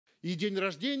И день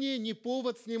рождения не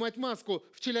повод снимать маску.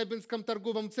 В Челябинском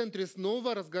торговом центре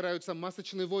снова разгораются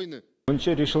масочные войны. Он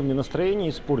что, решил мне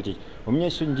настроение испортить? У меня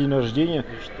сегодня день рождения.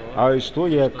 И что? А что,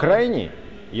 я крайний?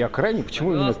 Я крайний?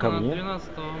 Почему именно ко мне? 12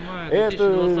 мая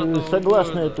Это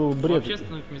согласно года эту в бред.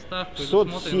 общественных местах В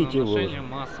соцсети ношение вот.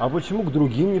 масок. А почему к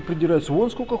другим не придираются? Вон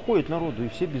сколько ходит народу, и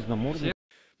все без намордников.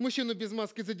 Мужчину без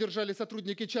маски задержали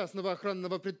сотрудники частного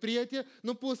охранного предприятия,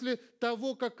 но после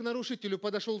того, как к нарушителю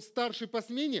подошел старший по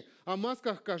смене, о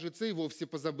масках, кажется, и вовсе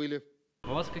позабыли. У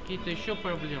вас какие-то еще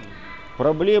проблемы?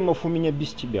 Проблемов у меня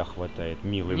без тебя хватает,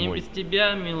 милый Не мой. без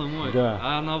тебя, милый мой, Да.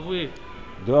 а на вы.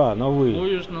 Да, на вы.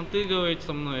 Будешь на ты говорить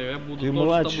со мной, я буду Ты тоже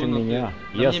младше с тобой на меня,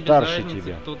 ты. Да я мне без старше разницы,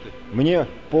 тебя. кто ты. Мне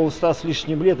 100 с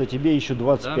лишним лет, а тебе еще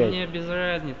 25. Да мне без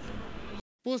разницы.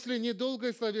 После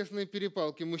недолгой словесной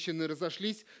перепалки мужчины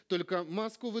разошлись, только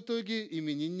маску в итоге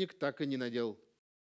именинник так и не надел.